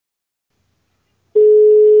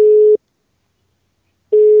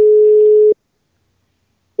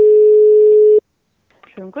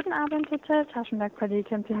Schönen guten Abend, Hotel Taschenberg Palais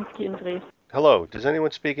Kempinski in Dresden. Hello, does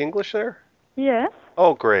anyone speak English there? Yes,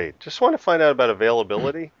 Oh, great. Just want to find out about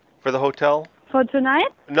availability for the hotel. for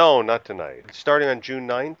tonight? No, not tonight. Starting on June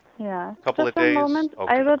 9th, Yeah, couple just of a days. moment. I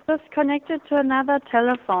Okay. will just connect it to another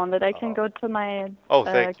telephone that I can Oh, go to my oh,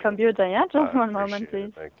 thank you. computer. Yeah, just I one moment, appreciate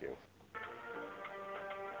it. please. Thank you.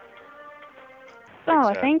 So,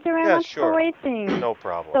 Exactly. thank you very Yeah, much for sure. waiting. No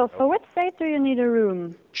problem. So, No for which problem. date do you need a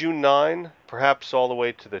room? June 9, perhaps all the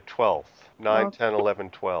way to the 12th. 9, Okay, 10, 11,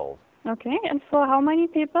 12. okay, and for how many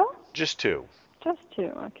people? Just two. Just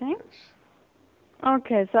two, okay. Yes.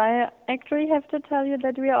 Okay, so I actually have to tell you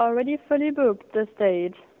that we are already fully booked this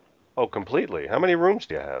date. Oh, completely. How many rooms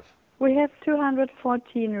do you have? We have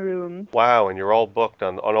 214 rooms. Wow, and you're all booked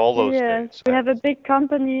on all those Yes, dates. we have a big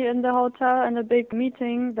company in the hotel and a big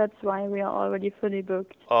meeting. That's why we are already fully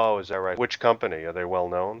booked. Oh, is that right? Which company? Are they well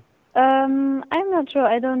known? I'm not sure.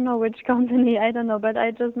 I don't know which company. I don't know, but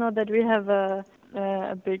I just know that we have a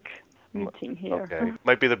big M- meeting here. Okay.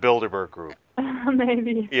 Might be the Bilderberg group.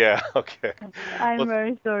 Maybe. Yeah, okay. I'm Well,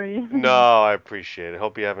 very sorry. no, I appreciate it.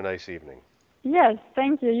 Hope you have a nice evening. Yes,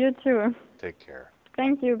 thank you. You too. Take care. Bye.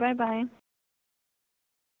 Thank you. Bye bye.